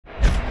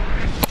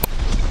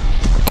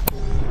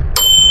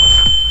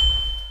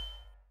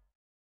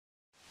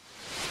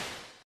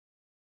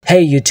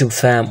Hey YouTube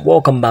fam,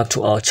 welcome back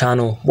to our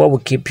channel where we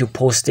keep you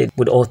posted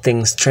with all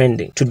things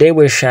trending. Today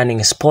we're shining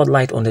a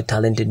spotlight on the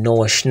talented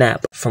Noah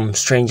Schnapp from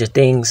Stranger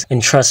Things,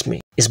 and trust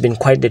me, it's been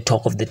quite the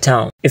talk of the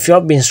town. If you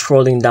have been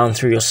scrolling down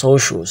through your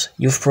socials,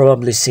 you've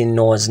probably seen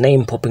Noah's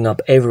name popping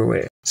up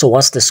everywhere. So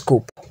what's the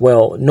scoop?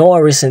 Well,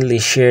 Noah recently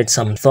shared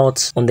some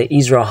thoughts on the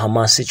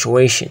Israel-Hamas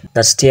situation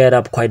that stirred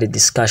up quite a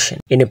discussion.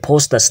 In a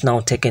post that's now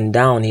taken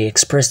down, he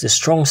expressed a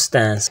strong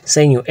stance,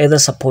 saying you either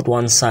support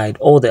one side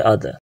or the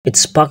other. It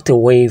sparked a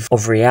wave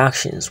of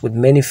reactions, with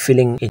many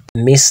feeling it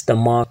missed the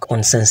mark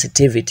on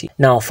sensitivity.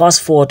 Now,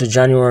 fast forward to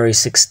January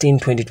 16,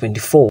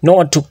 2024,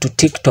 Noah took to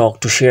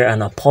TikTok to share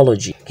an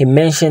apology. He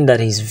mentioned that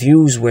his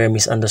views were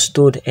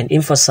misunderstood and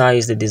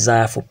emphasized the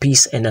desire for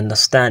peace and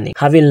understanding,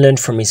 having learned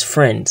from his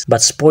friends.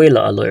 But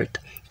spoiler alert,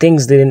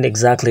 things didn't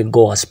exactly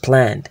go as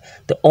planned.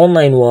 The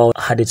online world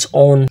had its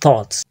own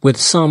thoughts, with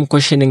some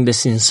questioning the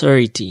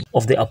sincerity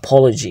of the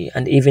apology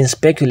and even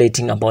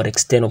speculating about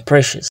external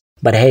pressures.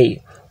 But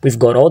hey, we've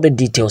got all the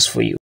details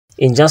for you.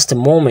 In just a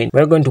moment,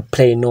 we're going to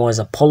play Noah's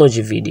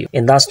apology video,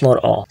 and that's not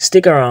all.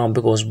 Stick around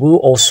because we'll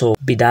also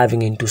be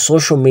diving into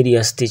social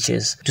media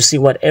stitches to see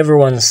what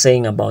everyone's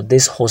saying about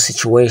this whole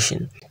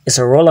situation. It's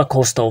a roller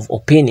coaster of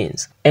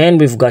opinions, and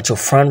we've got your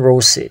front row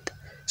seat.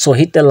 So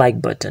hit the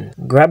like button,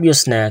 grab your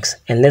snacks,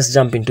 and let's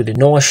jump into the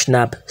Noah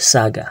Schnapp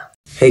saga.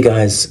 Hey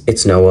guys,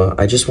 it's Noah.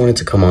 I just wanted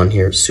to come on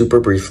here super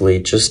briefly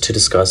just to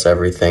discuss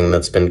everything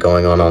that's been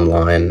going on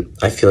online.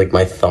 I feel like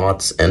my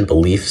thoughts and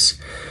beliefs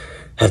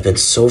have been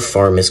so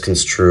far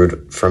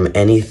misconstrued from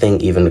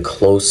anything even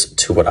close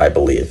to what I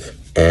believe.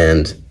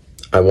 And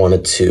I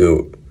wanted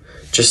to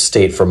just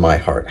state from my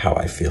heart how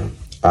I feel.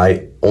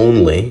 I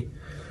only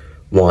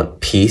want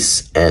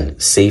peace and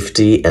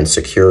safety and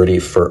security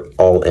for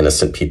all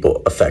innocent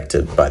people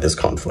affected by this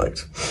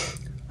conflict.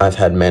 I've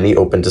had many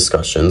open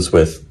discussions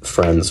with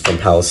friends from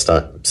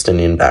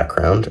Palestinian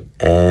background,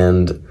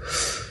 and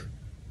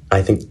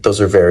I think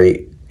those are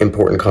very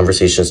important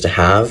conversations to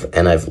have,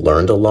 and I've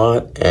learned a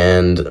lot.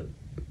 And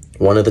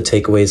one of the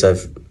takeaways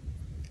I've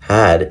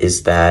had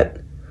is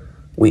that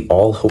we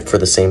all hope for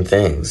the same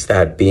things,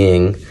 that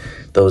being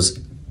those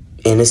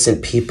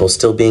innocent people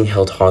still being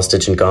held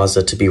hostage in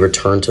Gaza to be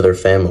returned to their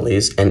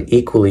families, and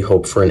equally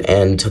hope for an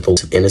end to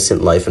the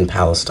innocent life in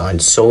Palestine,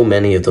 so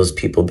many of those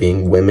people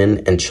being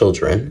women and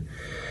children.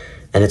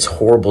 And it's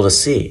horrible to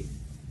see.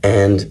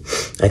 And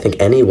I think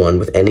anyone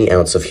with any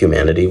ounce of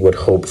humanity would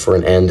hope for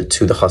an end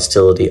to the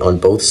hostility on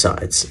both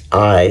sides.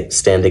 I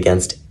stand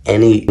against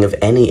any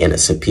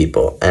innocent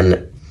people,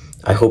 and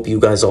I hope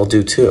you guys all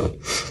do too.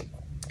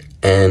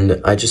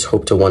 And I just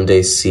hope to one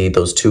day see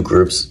those two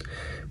groups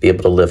be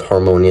able to live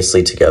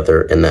harmoniously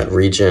together in that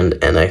region.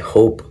 And I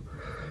hope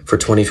for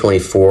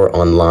 2024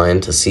 online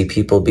to see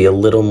people be a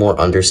little more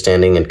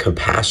understanding and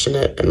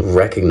compassionate and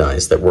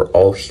recognize that we're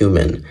all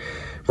human,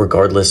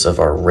 regardless of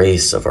our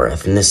race, of our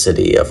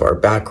ethnicity, of our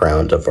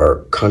background, of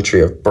our country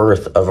of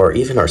birth, of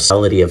even our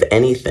sexuality, of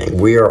anything.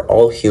 We are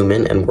all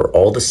human and we're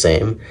all the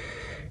same.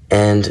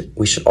 And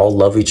we should all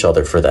love each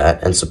other for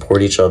that and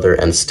support each other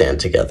and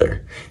stand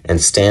together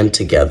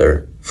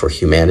for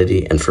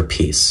humanity and for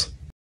peace.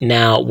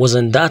 Now,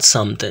 wasn't that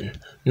something?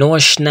 Noah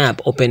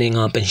Schnapp opening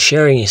up and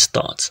sharing his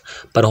thoughts.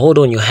 But hold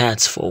on your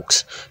hats,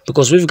 folks,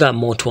 because we've got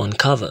more to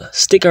uncover.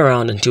 Stick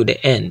around until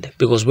the end,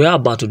 because we're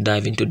about to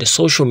dive into the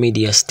social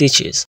media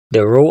stitches,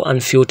 the raw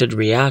unfiltered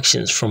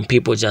reactions from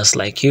people just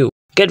like you.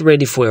 Get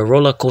ready for a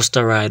roller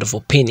coaster ride of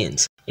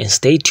opinions, and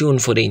stay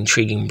tuned for the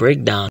intriguing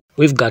breakdown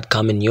we've got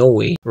coming your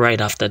way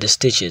right after the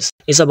stitches.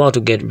 It's about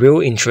to get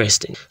real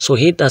interesting, so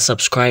hit that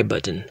subscribe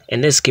button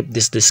and let's keep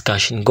this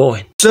discussion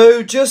going.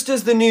 So just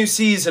as the new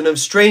season of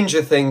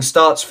Stranger Things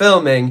starts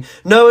filming,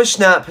 Noah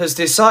Schnapp has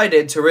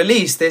decided to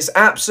release this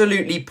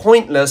absolutely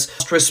pointless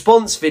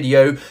response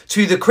video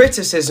to the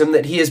criticism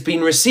that he has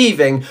been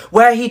receiving,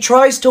 where he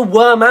tries to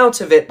worm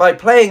out of it by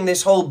playing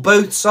this whole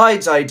both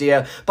sides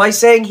idea, by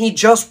saying he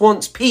just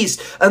wants peace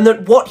and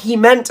that what he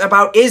meant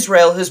about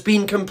Israel has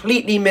been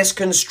completely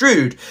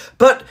misconstrued.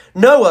 But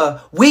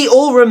Noah, we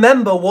all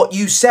remember what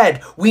you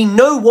said. We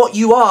know what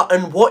you are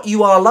and what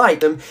you are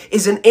like.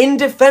 Is an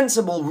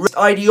indefensible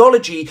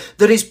ideology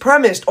that is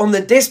premised on the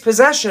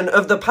dispossession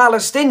of the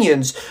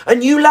Palestinians.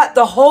 And you let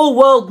the whole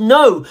world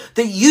know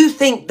that you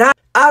think that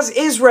as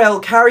Israel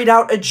carried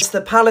out against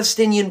the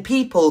Palestinian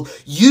people,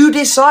 you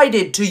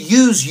decided to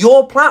use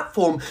your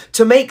platform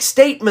to make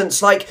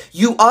statements like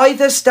you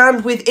either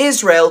stand with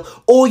Israel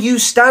or you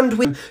stand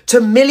with to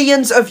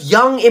millions of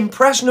young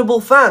impressionable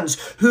fans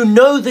who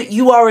know that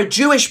you are a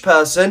Jewish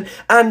person,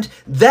 and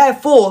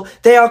therefore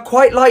they are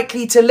quite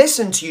likely to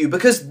listen to you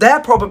because they're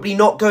probably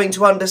not going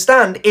to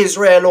understand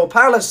Israel or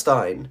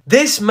Palestine.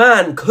 This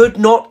man could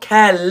not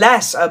care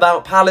less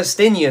about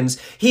Palestinians.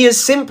 He has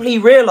simply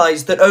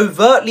realized that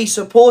overtly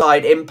support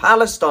in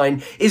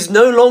Palestine is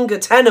no longer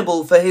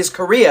tenable for his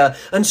career,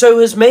 and so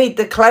has made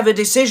the clever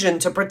decision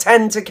to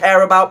pretend to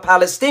care about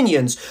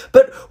Palestinians.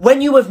 But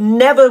when you have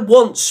never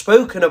once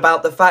spoken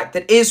about the fact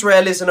that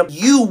Israel isn't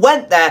you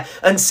went there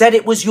and said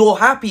it was your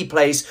happy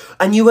place,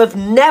 and you have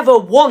never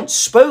once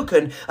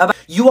spoken about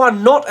You are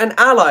not an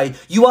ally.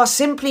 You are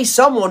simply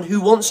someone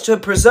who wants to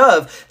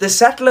preserve the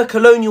settler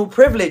colonial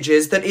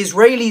privileges that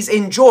Israelis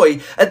enjoy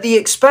at the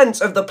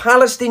expense of the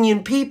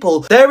Palestinian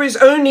people. There is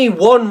only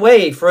one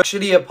way for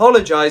actually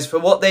apologize for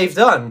what they've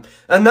done,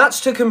 and that's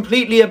to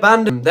completely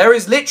abandon them. There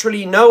is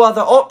literally no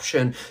other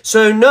option.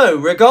 So no,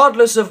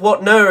 regardless of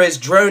what Noah is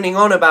droning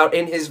on about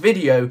in his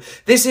video,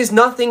 this is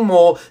nothing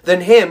more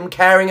than him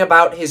caring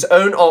about his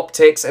own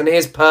optics and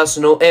his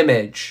personal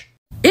image.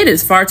 It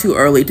is far too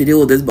early to deal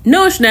with this.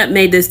 Noah Schnapp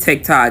made this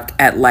TikTok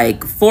at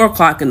like 4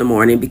 o'clock in the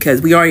morning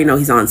because we already know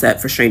he's on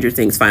set for Stranger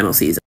Things final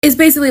season. It's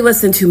basically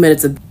less than 2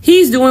 minutes of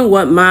he's doing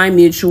what my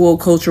mutual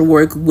culture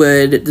work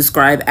would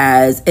describe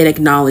as an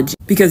acknowledgement,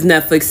 because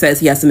Netflix says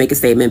he has to make a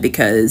statement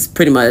because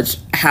pretty much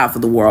half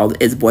of the world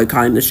is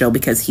boycotting the show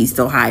because he's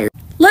still hired.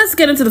 Let's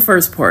get into the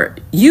first part.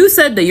 You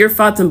said that your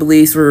thoughts and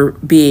beliefs were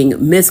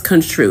being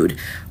misconstrued.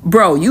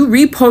 Bro, you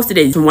reposted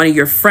it from one of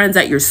your friends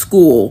at your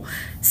school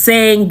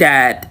saying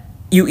that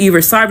you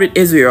either side with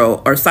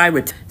Israel or side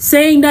with,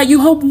 saying that you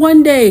hope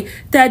one day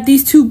that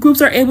these two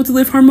groups are able to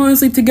live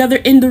harmoniously together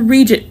in the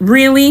region.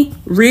 Really?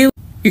 Really?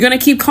 You're gonna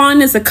keep calling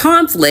this a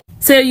conflict?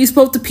 Say you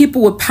spoke to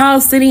people with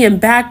Palestinian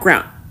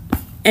background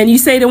and you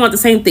say they want the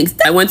same things.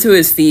 I went to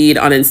his feed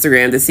on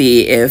Instagram to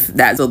see if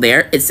that's still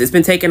there. It's just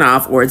been taken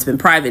off or it's been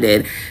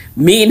privated,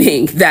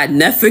 meaning that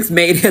Netflix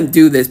made him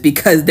do this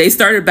because they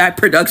started back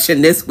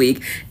production this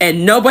week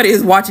and nobody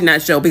is watching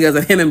that show because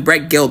of him and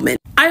Brett Gilman.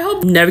 I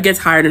hope he never gets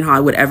hired in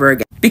Hollywood ever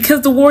again,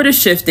 because the world is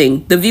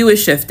shifting, the view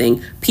is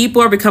shifting,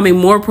 people are becoming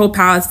more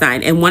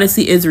pro-Palestine and want to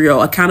see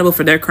Israel accountable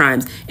for their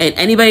crimes, and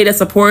anybody that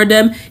supported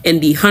them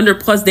in the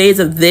 100+ days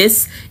of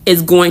this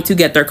is going to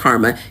get their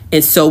karma,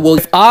 and so will.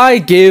 If I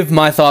give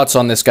my thoughts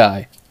on this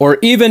guy, or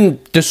even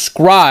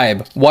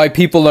describe why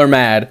people are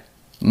mad,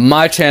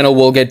 my channel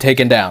will get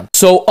taken down.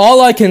 So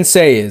all I can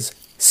say is,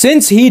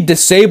 since he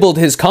disabled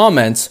his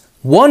comments,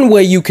 one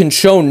way you can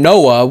show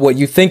Noah what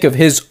you think of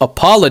his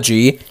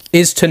apology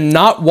is to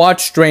not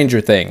watch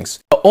Stranger Things.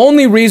 The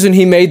only reason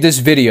he made this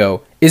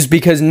video is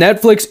because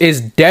Netflix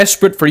is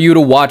desperate for you to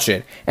watch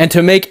it, and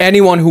to make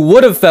anyone who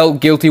would have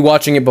felt guilty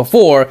watching it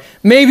before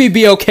maybe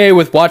be okay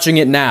with watching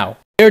it now.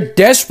 They're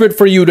desperate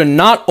for you to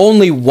not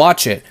only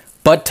watch it,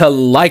 but to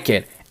like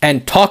it,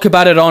 and talk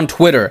about it on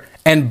Twitter,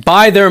 and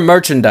buy their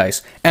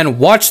merchandise, and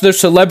watch their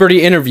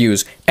celebrity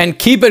interviews, and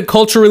keep it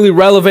culturally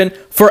relevant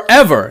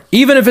forever,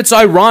 even if it's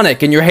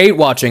ironic and you hate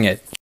watching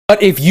it.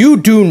 But if you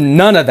do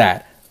none of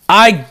that,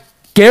 I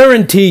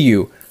guarantee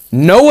you,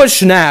 Noah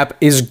Schnapp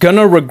is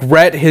gonna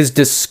regret his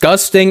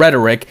disgusting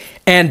rhetoric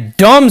and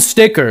dumb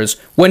stickers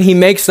when he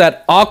makes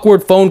that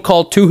awkward phone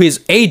call to his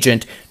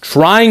agent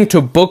trying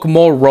to book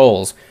more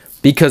roles.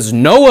 Because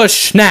Noah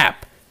Schnapp,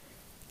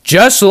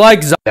 just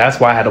like that's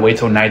why I had to wait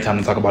till nighttime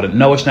to talk about it.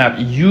 Noah Schnapp,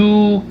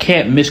 you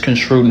can't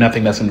misconstrue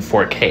nothing that's in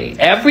 4K.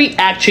 Every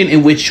action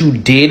in which you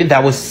did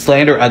that was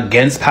slander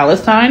against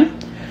Palestine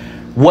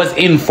was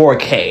in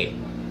 4K.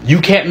 You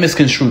can't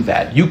misconstrue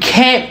that. You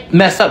can't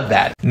mess up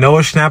that.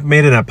 Noah Schnapp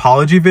made an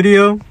apology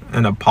video.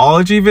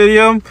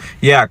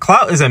 Yeah,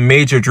 clout is a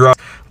major drug.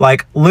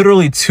 Like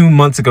literally 2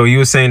 months ago, he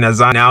was saying that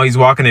Zion, now he's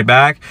walking it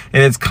back.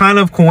 And it's kind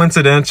of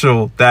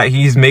coincidental that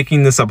he's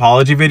making this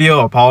apology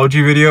video,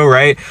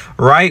 right?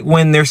 Right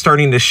when they're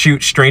starting to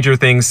shoot Stranger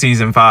Things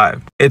season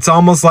 5. It's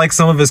almost like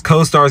some of his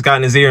co-stars got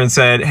in his ear and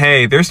said,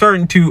 hey, we're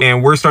starting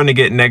to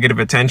get negative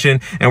attention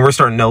and we're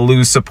starting to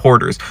lose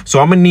supporters. So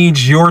I'm gonna need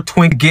your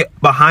twin to get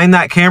behind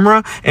that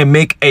camera and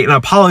make an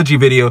apology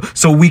video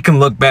so we can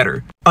look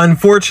better.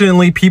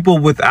 Unfortunately, people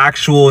with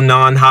actual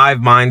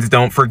non-hive minds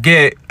don't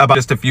forget about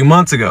just a few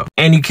months ago.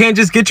 And you can't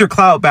just get your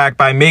clout back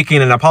by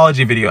making an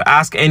apology video.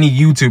 Ask any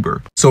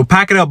YouTuber. So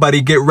pack it up,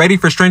 buddy. Get ready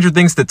for Stranger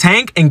Things to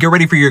tank and get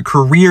ready for your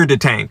career to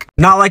tank.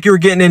 Not like you were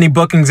getting any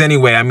bookings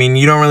anyway. I mean,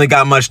 you don't really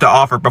got much to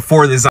offer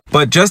before this.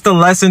 But just a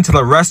lesson to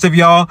the rest of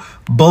y'all,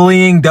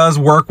 bullying does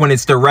work when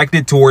it's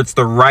directed towards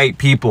the right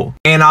people.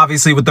 And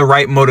obviously with the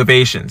right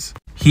motivations.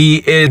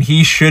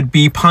 He should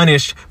be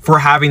punished for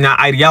having that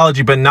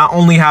ideology, but not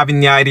only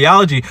having the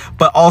ideology,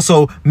 but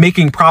also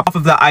making profit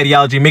of the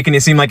ideology, making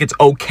it seem like it's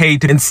okay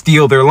to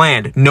steal their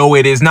land. No,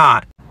 it is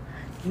not.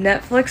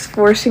 Netflix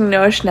forcing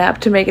Noah Schnapp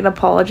to make an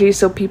apology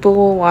so people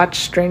will watch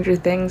Stranger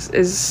Things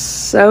is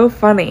so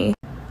funny.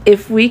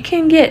 If we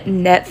can get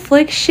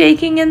Netflix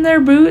shaking in their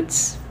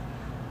boots,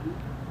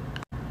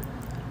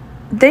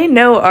 they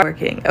know are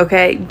working,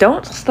 okay?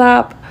 Don't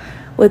stop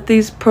with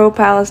these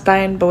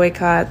pro-Palestine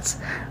boycotts.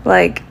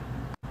 Like,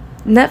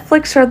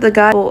 Netflix are the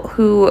guy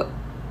who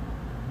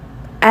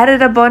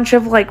added a bunch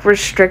of like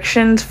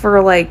restrictions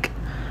for like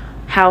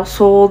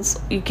households.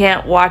 You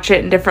can't watch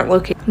it in different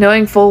locations,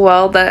 knowing full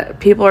well that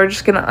people are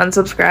just gonna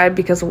unsubscribe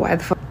because why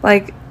the fuck?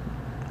 Like,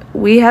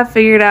 we have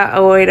figured out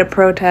a way to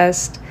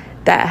protest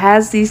that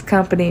has these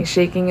companies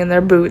shaking in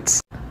their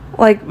boots.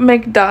 Like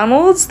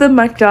McDonald's, the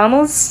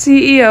McDonald's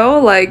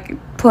CEO, like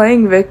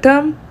playing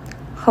victim.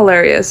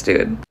 Hilarious,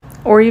 dude.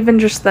 Or even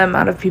just the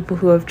amount of people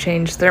who have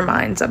changed their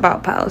minds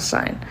about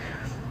Palestine.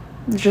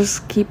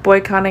 just keep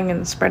boycotting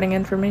and spreading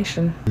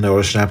information.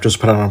 Noah Schnapp just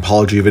put out an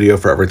apology video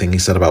for everything he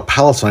said about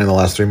Palestine in the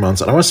last 3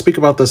 months, and I want to speak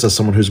about this as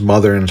someone whose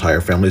mother and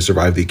entire family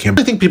survived the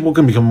campaign. I think people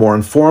can become more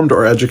informed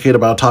or educated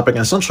about a topic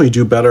and essentially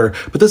do better,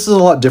 but this is a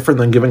lot different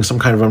than giving some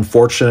kind of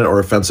unfortunate or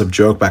offensive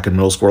joke back in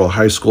middle school or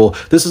high school.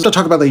 This is to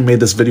talk about that he made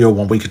this video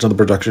 1 week into the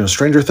production of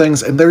Stranger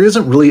Things, and there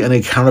isn't really any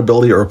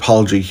accountability or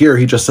apology here.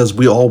 He just says,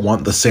 we all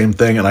want the same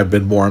thing, and I've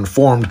been more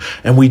informed,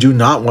 and we do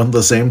not want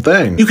the same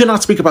thing. You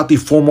cannot speak about the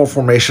formal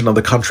formation of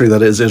the country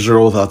that is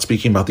Israel without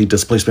speaking about the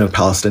displacement of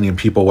Palestinian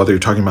people, whether you're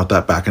talking about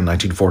that back in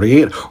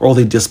 1948 or all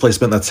the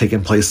displacement that's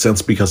taken place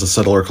since because of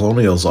settler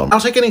colonialism. I'll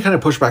take any kind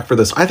of pushback for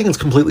this. I think it's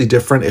completely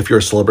different if you're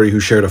a celebrity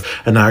who shared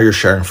and now you're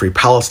sharing free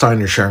Palestine,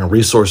 you're sharing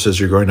resources,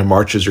 you're going to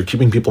marches, you're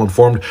keeping people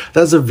informed.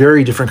 That's a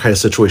very different kind of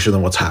situation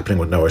than what's happening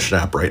with Noah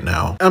Schnapp right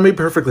now. I'll be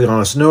perfectly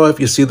honest, Noah, if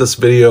you see this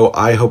video,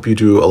 I hope you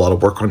do a lot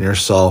of work on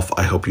yourself.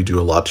 I hope you do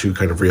a lot to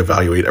kind of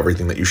reevaluate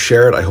everything that you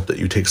shared. I hope that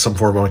you take some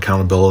form of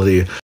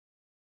accountability.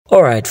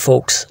 Alright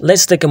folks,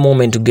 let's take a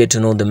moment to get to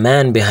know the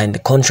man behind the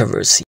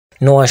controversy,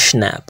 Noah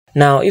Schnapp.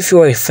 Now, if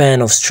you're a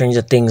fan of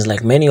Stranger Things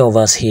like many of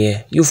us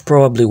here, you've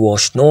probably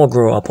watched Noah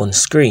grow up on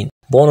screen.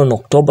 Born on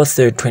October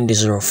 3rd,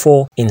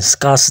 2004 in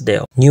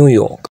Scottsdale, New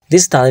York.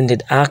 This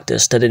talented actor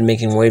started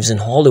making waves in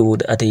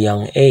Hollywood at a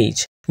young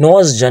age.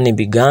 Noah's journey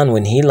began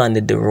when he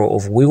landed the role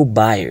of Will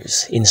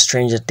Byers in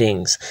Stranger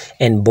Things,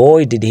 and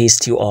boy did he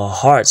steal our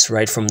hearts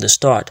right from the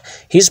start.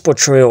 His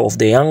portrayal of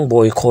the young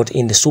boy caught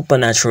in the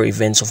supernatural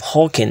events of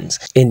Hawkins,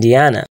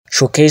 Indiana,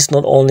 showcased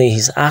not only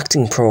his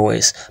acting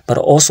prowess, but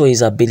also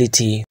his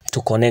ability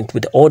to connect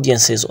with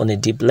audiences on a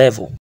deep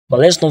level. But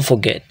let's not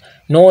forget,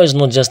 Noah is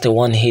not just a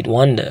one-hit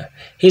wonder.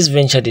 He's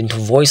ventured into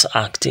voice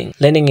acting,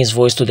 lending his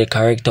voice to the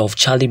character of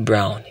Charlie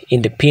Brown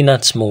in the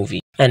Peanuts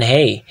movie. And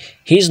hey,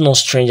 he's no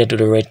stranger to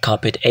the red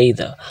carpet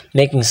either,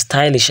 making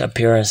stylish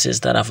appearances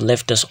that have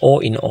left us all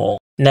in awe.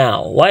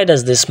 Now, why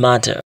does this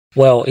matter?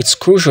 Well, it's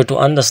crucial to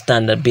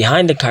understand that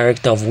behind the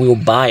character of Will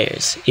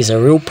Byers is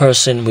a real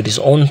person with his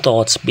own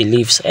thoughts,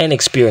 beliefs, and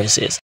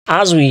experiences.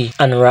 As we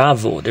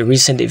unravel the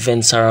recent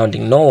events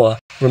surrounding Noah,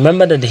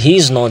 remember that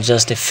he's not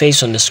just a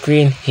face on the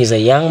screen, he's a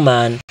young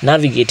man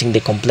navigating the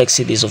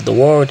complexities of the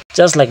world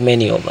just like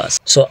many of us.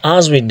 So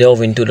as we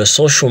delve into the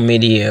social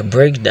media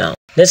breakdown,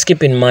 let's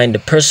keep in mind the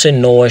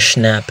person Noah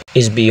Schnapp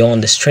is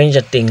beyond the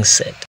Stranger Things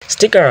set.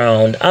 Stick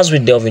around as we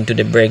delve into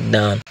the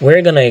breakdown.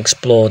 We're gonna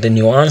explore the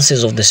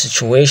nuances of the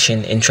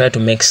situation and try to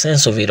make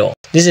sense of it all.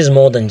 This is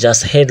more than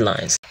just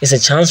headlines. It's a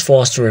chance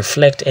for us to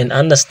reflect and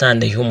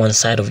understand the human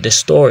side of the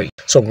story.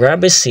 So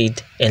grab a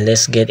seat and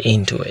let's get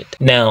into it.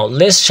 Now,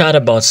 let's chat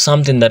about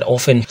something that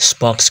often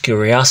sparks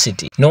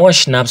curiosity. Noah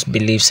Schnapp's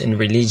beliefs and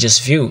religious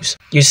views.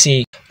 You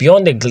see,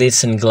 beyond the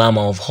glitz and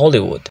glamour of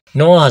Hollywood,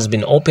 Noah has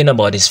been open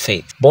about his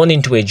faith. Born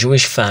into a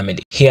Jewish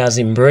family, he has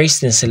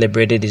embraced and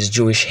celebrated his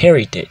Jewish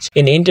heritage.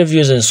 In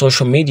interviews and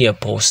social media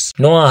posts,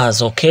 Noah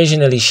has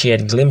occasionally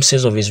shared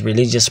glimpses of his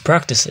religious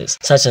practices,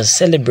 such as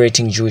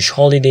celebrating Jewish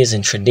holidays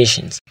and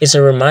traditions. It's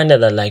a reminder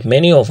that, like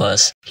many of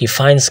us, he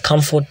finds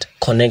comfort,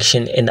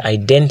 connection, and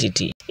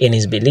identity in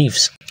his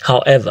beliefs.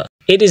 However,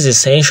 it is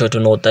essential to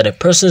note that a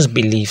person's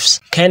beliefs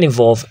can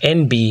evolve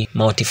and be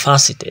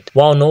multifaceted.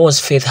 While Noah's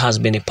faith has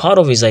been a part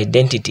of his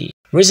identity,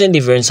 recent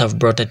events have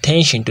brought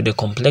attention to the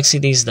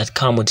complexities that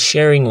come with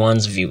sharing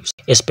one's views,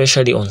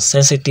 especially on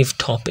sensitive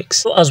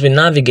topics. So as we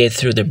navigate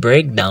through the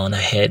breakdown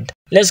ahead,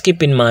 let's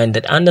keep in mind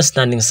that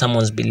understanding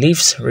someone's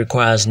beliefs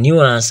requires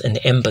nuance and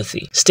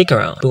empathy. Stick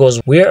around,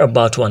 because we're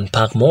about to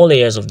unpack more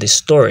layers of this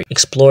story,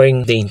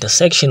 exploring the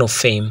intersection of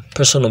fame,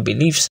 personal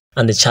beliefs,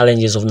 and the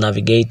challenges of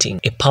navigating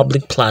a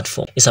public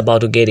platform. It's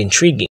about to get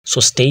intriguing, so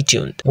stay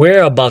tuned.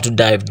 We're about to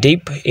dive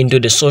deep into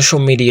the social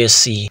media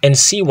sea and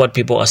see what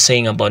people are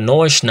saying about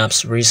Noah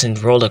Schnapp's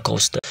recent roller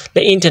coaster.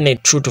 The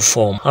internet, true to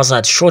form, has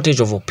had shortage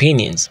of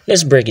opinions.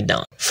 Let's break it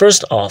down.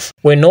 First off,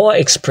 when Noah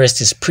expressed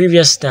his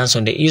previous stance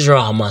on the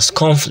Israel-Hamas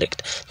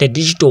conflict, the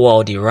digital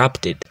world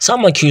erupted.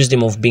 Some accused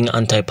him of being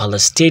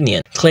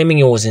anti-Palestinian, claiming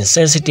he was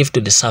insensitive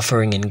to the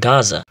suffering in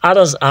Gaza.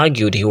 Others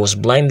argued he was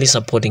blindly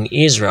supporting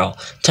Israel,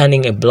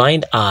 turning a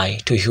blind eye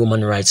to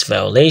human rights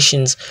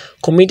violations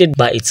committed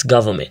by its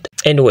government.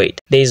 And wait,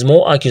 there is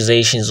more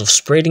accusations of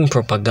spreading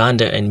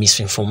propaganda and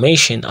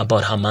misinformation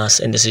about Hamas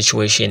and the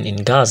situation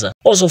in Gaza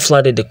also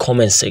flooded the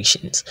comment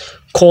sections.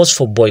 Calls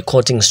for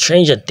boycotting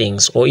Stranger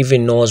Things or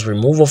even Noah's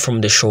removal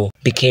from the show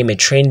became a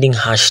trending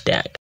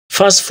hashtag.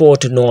 Fast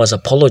forward to Noah's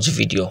apology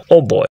video.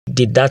 Oh boy,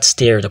 did that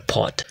stir the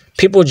pot.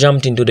 People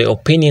jumped into their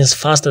opinions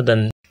faster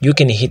than you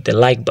can hit the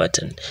like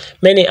button.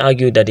 Many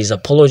argued that his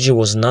apology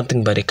was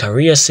nothing but a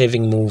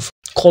career-saving move,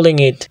 calling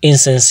it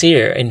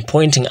insincere and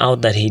pointing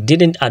out that he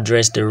didn't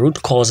address the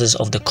root causes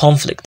of the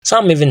conflict.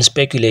 Some even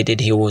speculated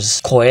he was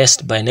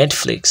coerced by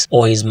Netflix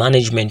or his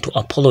management to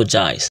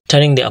apologize,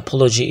 turning the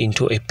apology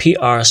into a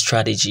PR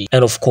strategy.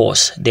 And of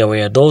course, there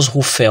were those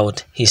who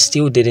felt he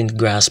still didn't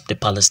grasp the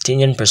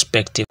Palestinian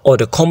perspective or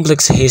the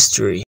complex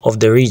history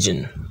of the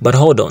region. But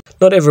hold on,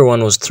 not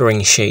everyone was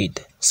throwing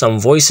shade.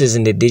 Some voices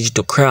in the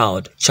digital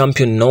crowd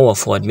championed Noah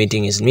for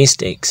admitting his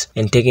mistakes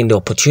and taking the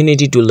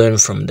opportunity to learn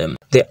from them.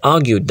 They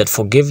argued that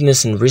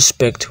forgiveness and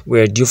respect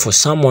were due for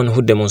someone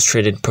who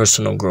demonstrated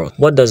personal growth.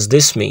 What does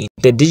this mean?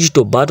 The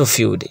digital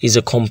battlefield is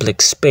a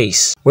complex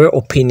space where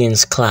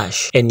opinions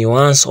clash and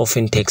nuance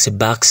often takes a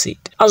backseat.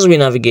 As we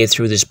navigate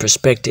through these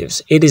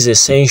perspectives, it is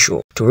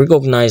essential to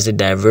recognize the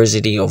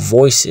diversity of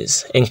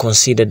voices and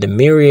consider the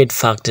myriad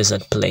factors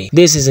at play.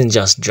 This isn't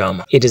just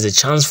drama. It is a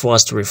chance for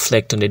us to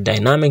reflect on the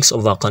dynamics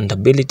of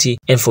accountability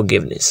and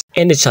forgiveness,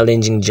 and the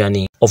challenging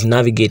journey of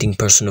navigating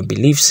personal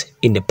beliefs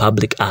in the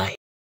public eye.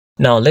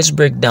 Now let's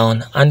break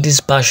down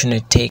Auntie's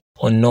passionate take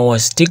on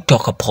Noah's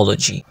TikTok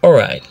apology.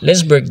 Alright,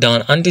 let's break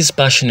down Auntie's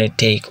passionate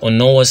take on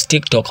Noah's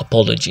TikTok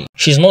apology.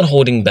 She's not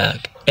holding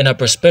back, and her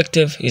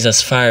perspective is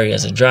as fiery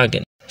as a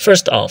dragon.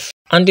 First off,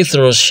 Auntie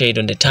throws shade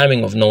on the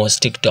timing of Noah's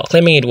TikTok,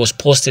 claiming it was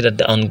posted at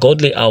the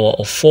ungodly hour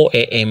of 4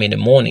 a.m. in the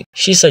morning.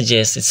 She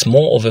suggests it's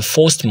more of a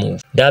forced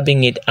move,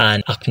 dubbing it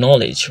an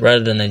acknowledge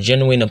rather than a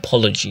genuine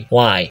apology.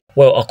 Why?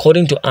 Well,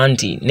 according to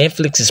Auntie,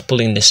 Netflix is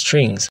pulling the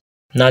strings,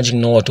 nudging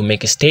Noah to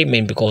make a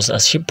statement because,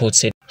 as she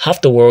puts it,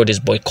 half the world is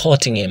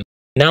boycotting him.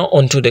 Now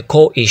onto the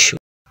core issue.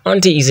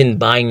 Auntie isn't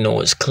buying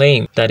Noah's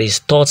claim that his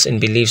thoughts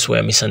and beliefs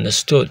were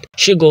misunderstood.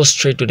 She goes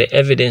straight to the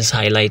evidence,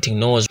 highlighting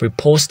Noah's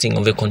reposting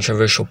of a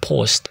controversial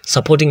post,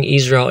 supporting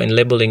Israel and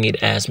labeling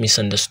it as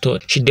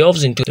misunderstood. She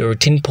delves into the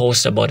routine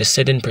post about a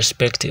certain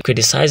perspective,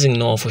 criticizing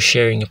Noah for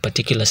sharing a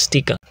particular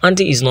sticker.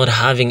 Auntie is not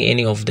having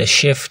any of the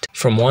shift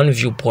from one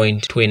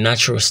viewpoint to a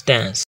natural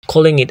stance,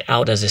 calling it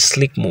out as a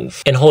slick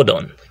move. And hold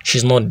on,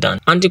 she's not done.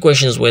 Auntie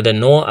questions whether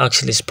Noah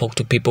actually spoke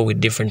to people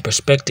with different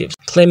perspectives,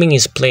 claiming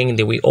he's playing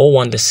the "we all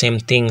want the same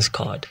things"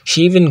 card.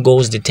 She even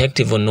goes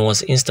detective on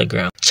Noah's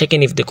Instagram,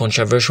 checking if the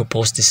controversial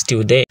post is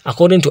still there.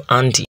 According to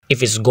Auntie,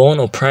 if it's gone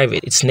or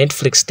private, it's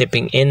Netflix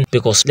stepping in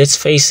because, let's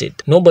face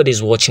it,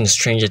 nobody's watching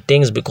Stranger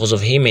Things because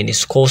of him and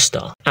his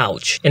co-star.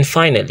 Ouch. And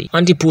finally,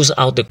 Auntie pulls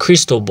out the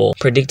crystal ball,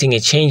 predicting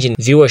a change in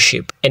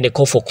viewership and a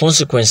call for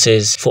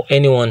consequences for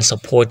anyone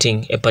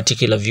supporting a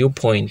particular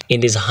viewpoint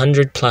in these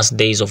 100+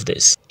 days of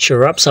this. She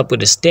wraps up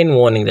with a stern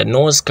warning that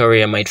Noah's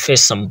career might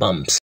face some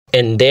bumps.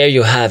 And there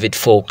you have it,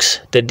 folks.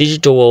 The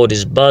digital world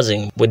is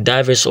buzzing with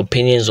diverse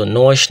opinions on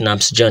Noah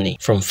Schnapp's journey,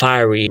 from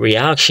fiery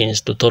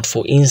reactions to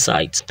thoughtful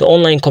insights. The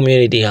online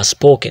community has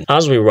spoken.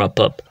 As we wrap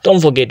up,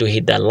 don't forget to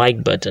hit that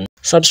like button,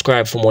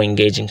 subscribe for more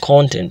engaging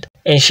content,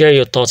 and share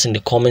your thoughts in the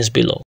comments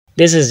below.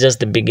 This is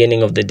just the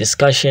beginning of the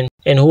discussion,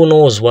 and who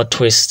knows what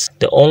twists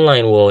the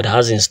online world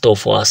has in store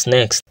for us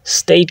next.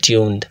 Stay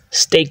tuned,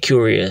 stay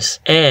curious,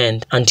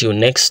 and until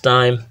next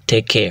time,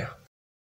 take care.